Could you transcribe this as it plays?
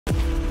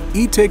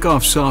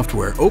eTakeoff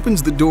software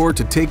opens the door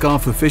to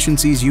takeoff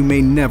efficiencies you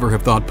may never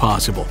have thought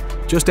possible.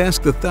 Just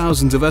ask the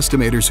thousands of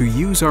estimators who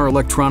use our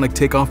electronic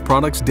takeoff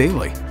products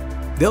daily.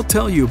 They'll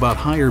tell you about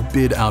higher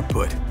bid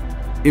output,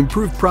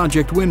 improved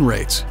project win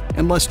rates,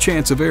 and less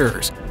chance of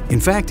errors. In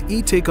fact,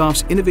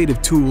 eTakeoff's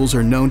innovative tools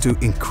are known to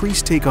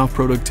increase takeoff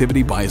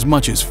productivity by as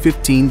much as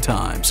 15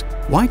 times.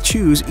 Why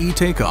choose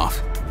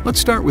eTakeoff? Let's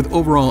start with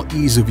overall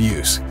ease of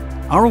use.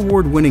 Our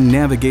award-winning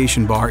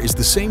navigation bar is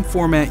the same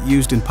format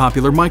used in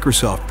popular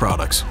Microsoft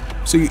products,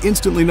 so you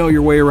instantly know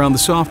your way around the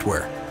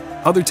software.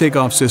 Other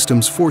takeoff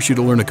systems force you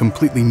to learn a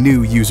completely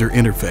new user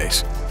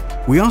interface.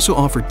 We also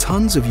offer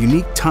tons of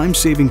unique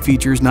time-saving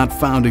features not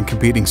found in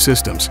competing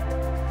systems.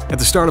 At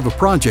the start of a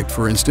project,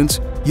 for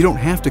instance, you don't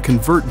have to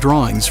convert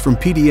drawings from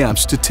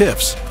PDFs to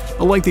TIFs,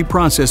 a lengthy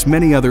process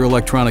many other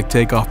electronic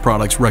takeoff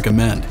products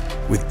recommend.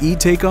 With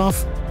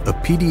eTakeoff, a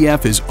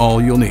PDF is all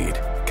you'll need.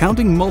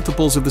 Counting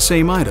multiples of the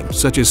same item,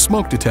 such as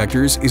smoke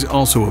detectors, is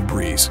also a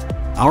breeze.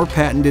 Our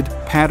patented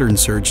pattern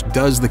search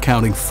does the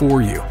counting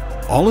for you,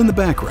 all in the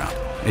background,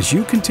 as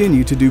you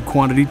continue to do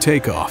quantity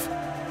takeoff.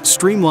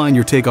 Streamline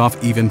your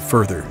takeoff even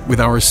further with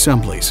our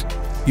assemblies.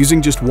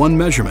 Using just one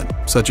measurement,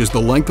 such as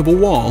the length of a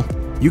wall,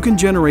 you can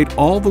generate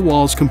all the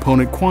wall's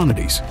component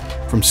quantities,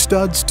 from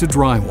studs to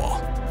drywall.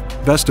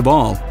 Best of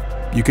all,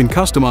 you can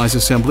customize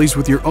assemblies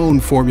with your own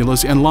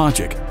formulas and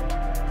logic.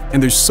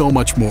 And there's so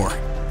much more.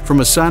 From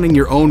assigning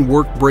your own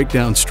work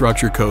breakdown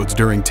structure codes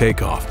during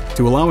takeoff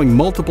to allowing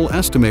multiple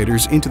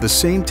estimators into the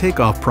same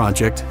takeoff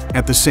project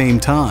at the same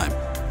time.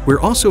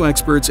 We're also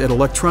experts at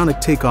electronic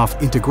takeoff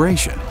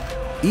integration.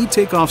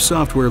 eTakeoff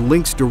software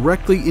links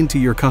directly into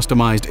your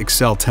customized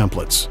Excel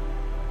templates.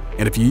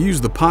 And if you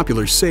use the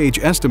popular Sage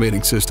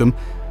estimating system,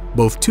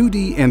 both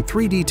 2D and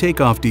 3D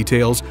takeoff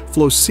details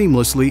flow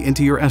seamlessly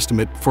into your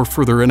estimate for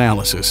further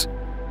analysis.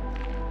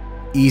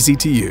 Easy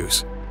to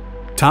use.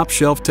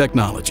 Top-shelf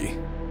technology.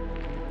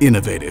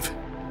 Innovative.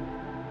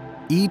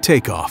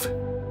 eTakeoff,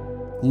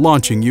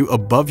 launching you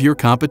above your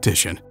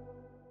competition.